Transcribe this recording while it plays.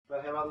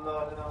میارن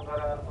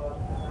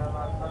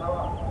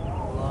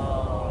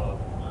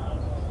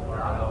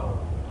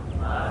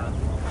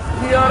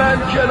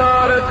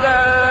کنار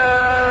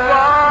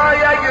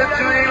وای اگه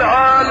تو این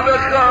حال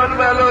بخوان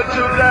منو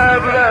تو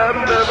قبرم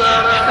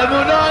ببرن.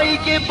 همونایی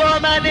که با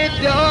من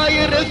ادعای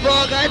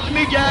رفاقت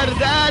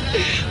میگردن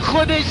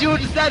خودشون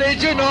سر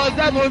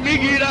جنازم رو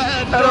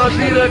میگیرن، را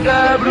زیر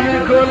قبر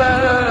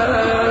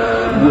میکنن.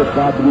 یه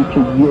قبری که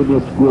یه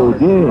متر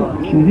گوده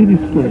چیزی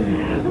نیست که،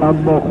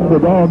 اما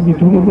خدا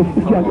میتونه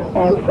مثل که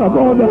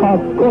آسمان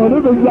هفتگانه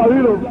به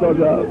زمین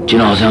افتادم.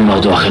 جنازم را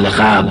داخل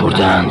قبر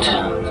بردند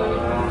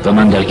و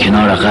من در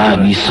کنار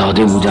قبر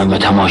ایستاده بودم و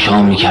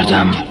تماشا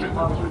میکردم.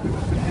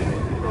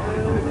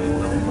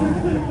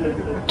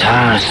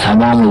 ترس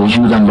تمام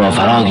وجودم را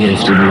فرا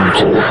گرفته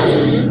بود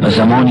و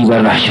زمانی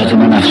بر وحشت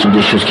من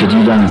افسوده شد که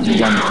دیدم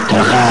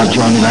در قبر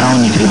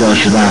جانورانی پیدا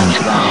شدند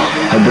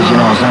و به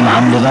جنازم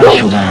حمله ور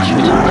شدند.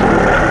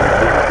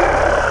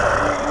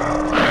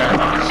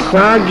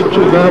 سگ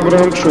تو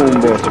قبرم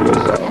چنبات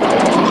بزن.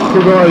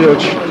 خدایا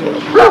چی؟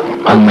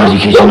 آن مردی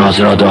که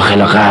جنازه را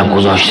داخل قبر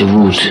گذاشته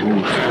بود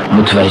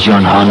متوجه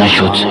آنها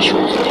نشد،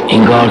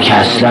 انگار که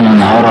اصلا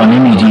آنها را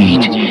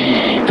نمیدید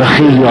و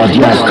خیلی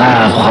عادی از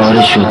قبر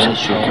خارج شد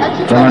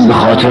و من به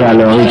خاطر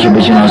علاقه‌ای که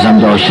به جنازم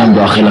داشتم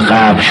داخل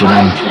قبر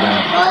شدم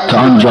تا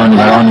آن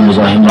جانوران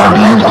مزاحم را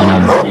بیرون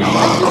کنم،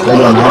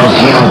 ولی آنها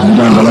زیاد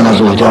بودند و من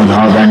از عهده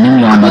آنها بر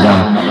نمی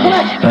آمدم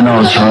و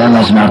ناچارن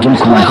از مردم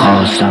کمک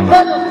خواستم.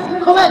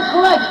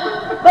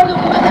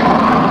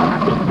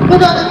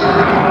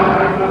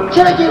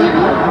 چرا گریه بود؟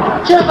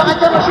 چرا فقط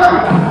تماشا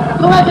بود؟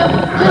 کمک کنید،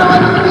 چرا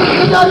باید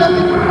بگید؟ اجازه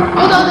بدید،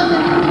 اجازه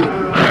بدید،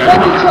 من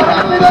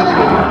بیچاره‌ام، اجازه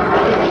بدید،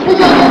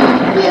 اجازه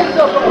بدید، بی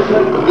انصافم،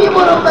 بی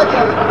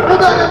مروتم،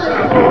 اجازه بدید،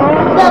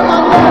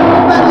 درماندارم،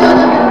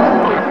 فریادم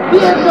بدید، بی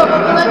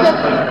انصافم،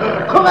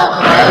 کمک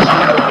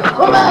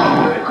خواهش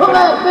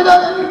کمک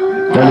اجازه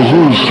بدید. ولی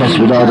هیچ کس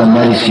به دادم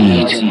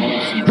نرسید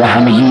و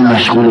همگی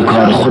مشغول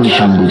کار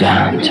خودشان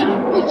بودند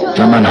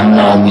و من هم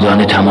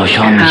ناامیدانه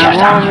تماشا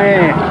می‌کردم.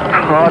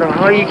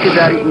 کارهایی که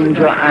در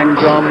اینجا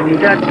انجام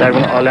میدن در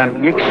اون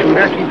عالم یک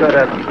صورتی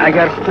دارد،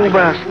 اگر خوب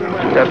است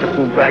صورت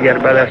خوب و اگر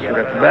بد است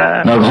صورت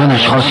بد. ناگهان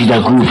اشخاصی در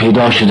گروه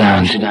پیدا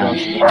شدند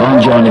و آن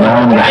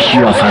جانوران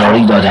وحشی را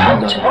فراری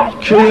دادند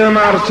که یه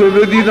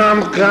مرتبه دیدم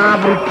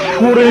قبر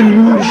پر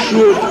نور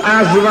شد،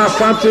 از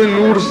وسط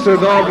نور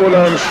صدا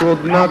بلند شد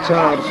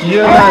نترس.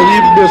 یه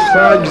نهیب به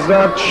سگ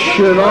زد،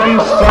 چنان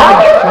سگ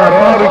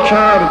فرار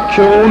کرد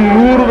که اون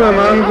نور به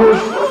من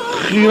گفت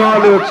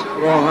خیالت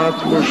راحت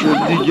باشه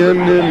دیگه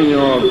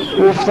نمیاد.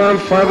 گفتم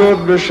فدات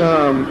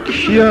بشم،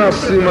 کی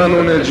هستی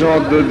منو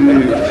نجات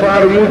دادی؟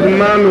 فرمود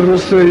من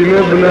حسین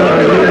ابن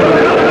علی.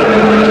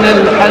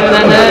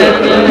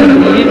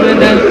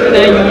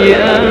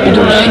 به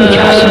درستی که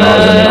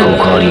حسنات و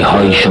نیکوکاری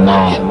های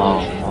شما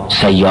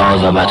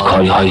سیئات و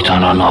بدکاری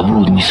هایتان را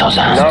نابود می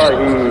سازند.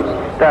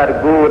 در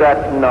گورت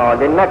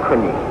ناله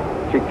نکنی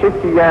که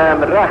کسی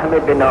هم رحم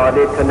به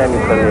ناله تو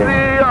نمی کنه.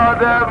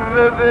 یادم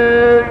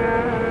بده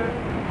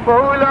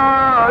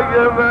مولای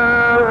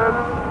من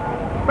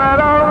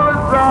برای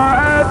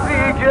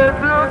ساعتی که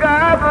تو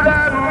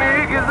قبرم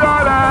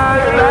میگذارن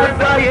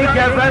بندای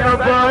کفن رو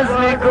باز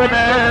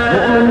میکنن.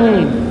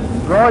 مؤمنین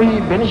راهی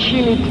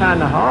بنشینید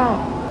تنها،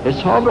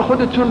 حساب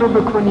خودتون رو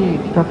بکنید.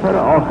 سفر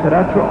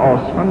آخرت رو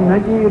آسان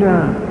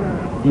نگیرن،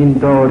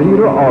 دینداری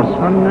رو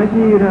آسان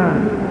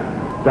نگیرن،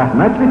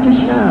 زحمت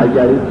بکشن.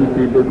 اگر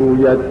کسی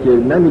بگوید که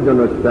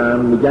نمیدونستم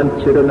میگم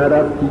چرا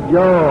نرفتی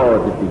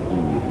یاد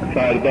بگیر.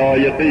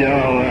 فردای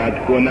قیامت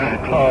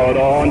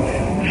گنهکاران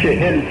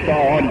 40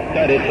 سال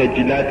سر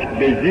خجلت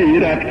به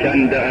زیرت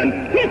کندن،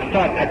 یک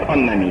ساعت تکان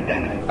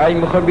نمیدن. ای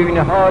میخوای ببینی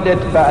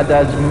حالت بعد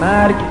از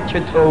مرگ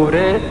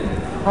چطوره؟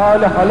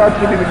 حالات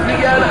رو ببینی.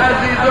 میگن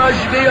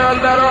عزیزاش بیان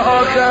برا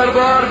آخر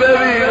بار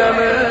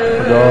ببینمه.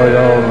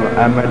 خدایا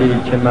عملی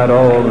که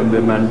مرا به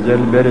منزل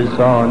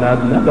برساند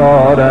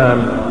ندارم.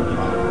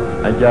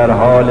 اگر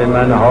حال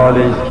من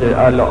حالی است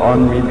که الان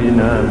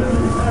میبینم،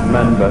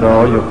 من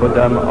برای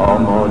خودم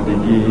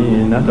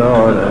آمادگی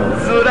ندارم.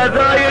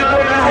 صورتهای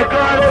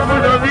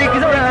گناهکارمون رو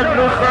میگذارن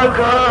رو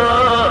خاکا.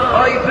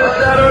 آی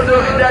پسر و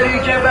دختری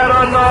که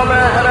برا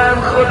نامحرم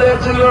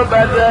خودت رو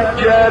بدک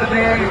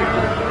کردی،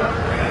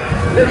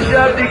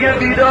 بشر دیگه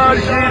بیدار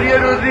شیر یه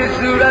روزی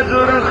صورت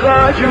رو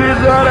خاک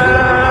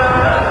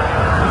میذارم.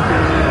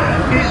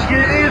 هیچکی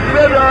نیست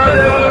به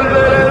دادمون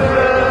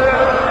برسه.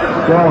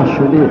 گاه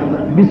شده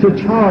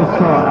 24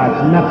 ساعت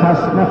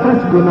نفس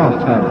گناه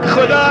کرد.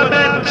 خدا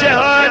من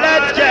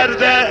جهالت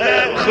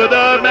کردم،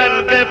 خدا من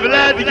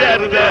غفلت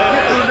کردم.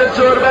 روز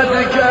تربت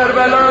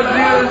کربلا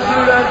زیر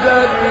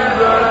صورتت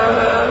میذارم.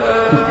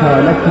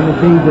 حالت رو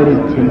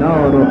بیدارید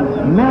کنار و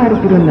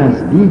مرگ رو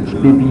نزدیک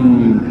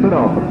ببینید. تو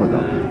را به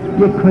خدا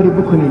یک کاری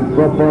بکنید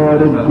با بار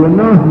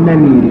گناه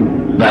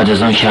نمیرید. بعد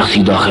از آن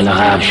شخصی داخل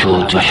قبر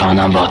شد و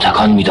شانم را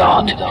تکان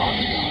میداد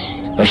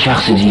و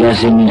شخص دیگر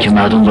ضمن این که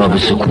مردم را به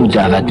سکوت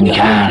دعوت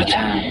میکرد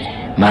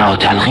مرا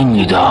تلقین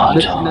میداد.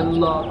 بسم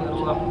الله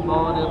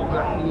الرحمن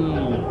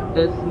الرحیم.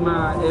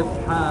 اسمع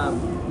افهم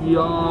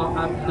یا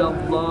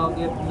عبدالله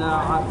ابن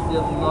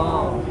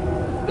عبدالله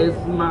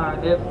اسمع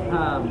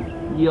افهم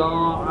یا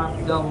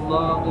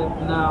عبدالله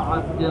ابن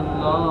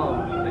عبدالله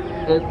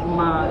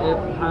اسمع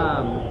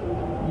افهم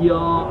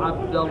یا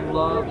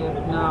عبدالله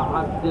ابن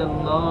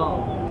عبدالله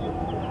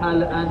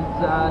هل انت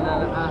على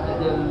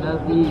العهد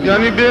الذی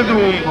یعنی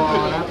بدون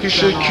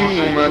پیش کی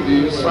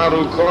اومدی، سر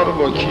و کار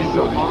با کی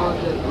داری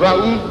و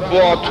او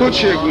با تو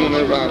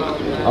چگونه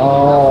برخورد.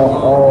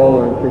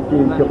 آه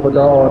کسی که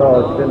خدا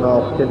را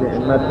شناخته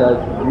نعمت از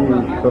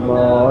بی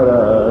شمار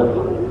است،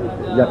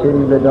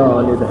 یقین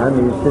بدانید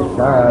همیشه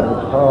شر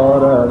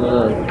کار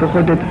است. تو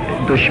خودت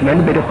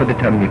دشمن بره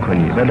خودت هم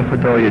میکنی، ولی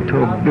خدای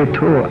تو به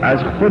تو از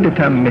خودت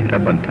هم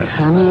مهربان‌تر.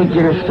 همه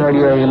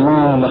گرفتاری‌های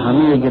ما و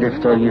همه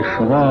گرفتاری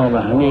شما و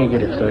همه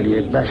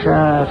گرفتاری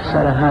بشر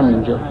سر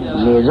همینجا،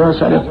 لذا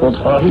سر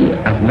خودخواهی.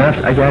 از نفس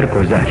اگر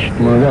گذشت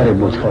مادر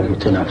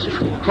بودخواهیت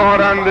نفسشون.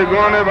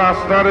 کارندگان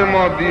بستر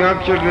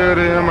مادیت که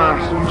غیره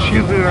محصول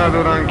چیزی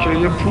ندارن که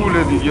یه پول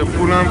دیگه،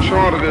 پولم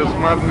 4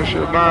 قسمت میشه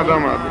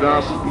بعدم از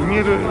دست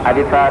میره.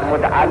 علی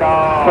فرمود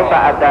علا تو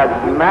بعد از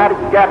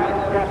مرگت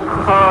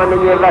خانه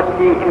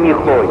وسیع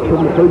میخوی. تو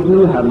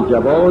میخوی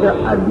همجوار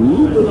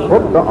علی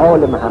حب آل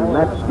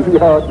محمد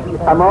بیاد،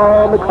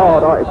 تمام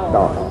کارا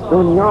اصلاح،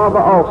 دنیا و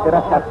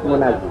آخرتت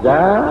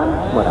منظم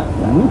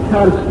مرتب.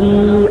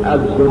 میترسی از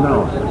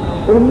گناه،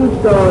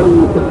 امید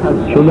داری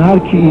که چون هر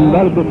کی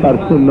اینور به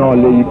فرس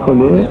ناله‌ای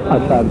کنه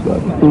اثر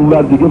داره،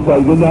 اونور دیگه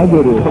فایده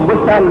نداره.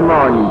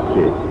 مسلمانی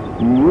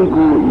که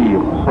میگویی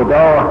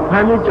خدا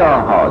همه جا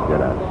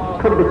حاضر است،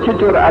 تو به چه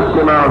جرأت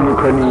گناه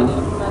میکنی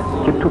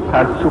که تو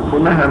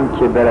پرسوخونه هم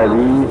که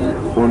بروی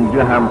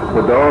اونجا هم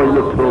خدای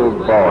تو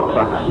با تو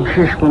هست.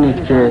 کوشش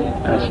کنید که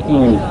از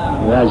این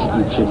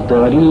وضعی که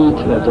دارید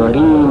و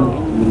داریم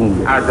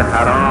بیرون از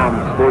حرام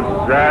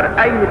بگذر،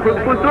 این خود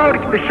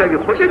بزرگ به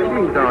شب خودت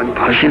میدانی.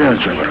 پاشید از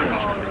جبر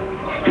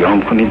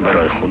قیام کنید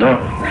برای خدا،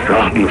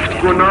 راه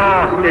بیفتید.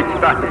 گناه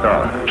نسبت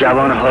دار.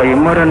 جوانهای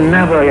ما را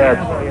نباید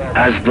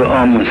از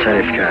دعا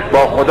منصرف کرد. با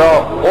خدا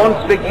انس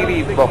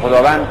بگیرید، با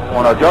خداوند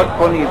مناجات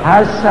کنید.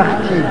 هر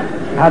سختی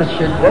هر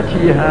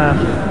شدتی هم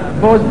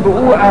باز به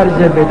او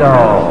عرضه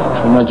بدار.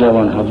 شما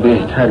جوانها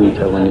بهتر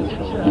میتوانید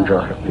این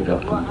راه را پیدا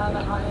کنید.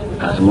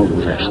 از ما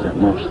گذشته،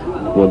 ما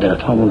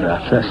قدرت هامون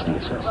رفته است.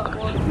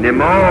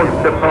 نماز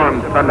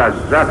بخوان تا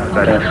لذت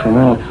بری. در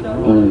شما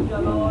اون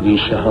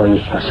ریشه های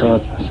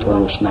فساد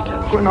درست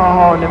نکرد.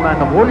 گناهان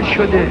من غل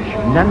شده،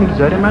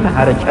 نمیگذاره من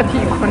حرکتی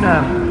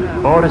کنم،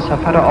 بار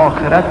سفر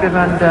آخرت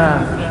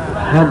ببندم.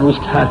 هر روز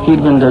تأخیر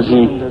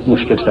بندازید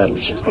مشکل تر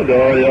میشه.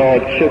 خدایا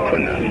چه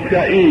کنم،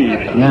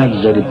 ضعیف.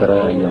 نگذارید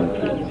برای ایام،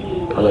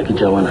 حالا که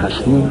جوان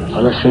هستیم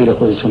حالا سیر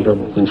خودتون را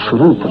بکنید،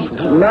 شروع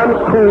کنید. من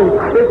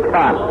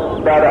کوچکم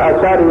در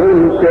اثر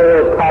این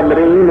که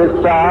تمرین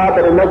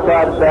صبر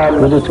نکردم.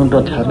 خودتون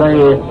را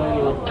تبع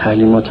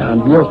تعلیمات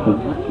انبیا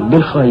کنید.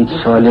 بخواهید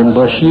سالم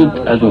باشید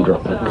از اون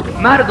راه برید.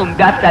 مردم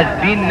دست از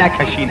دین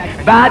نکشین،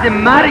 بعد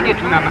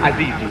مرگتونم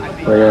عزیزی.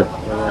 باید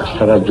از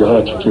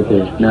توجهاتی که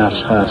به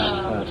نفس هست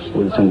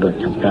خودتون را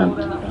کم کم،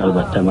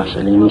 البته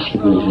مسئله نیست که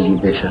بینجوری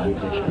بشه،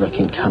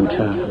 لیکن کم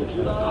کم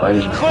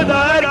خواهید. خدا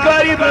هر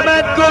کاری به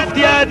من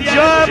گفتی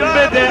انجام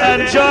بده،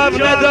 انجام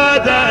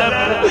ندادم.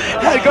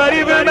 هر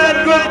کاری به من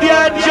گفتی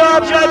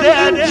انجام بده،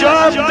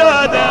 انجام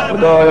دادم.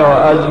 خدایا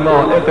از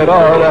ما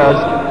اقرار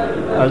است،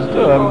 از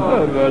تو هم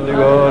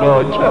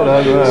پروردگارا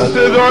کرم است.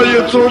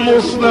 صدای تو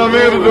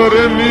مستمر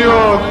داره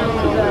میاد،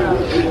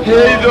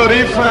 هی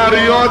داری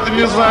فریاد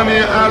میزنی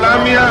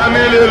علم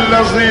یعمل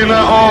الذین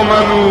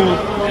آمنو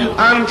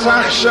ان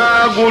تخشع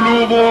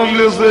قلوبهم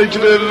لذکر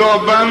الله.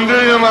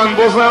 بنده من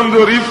بازم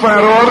داری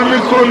فرار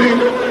میکنی،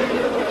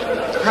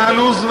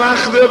 هنوز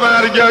وقت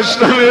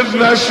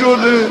برگشتنت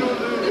نشده.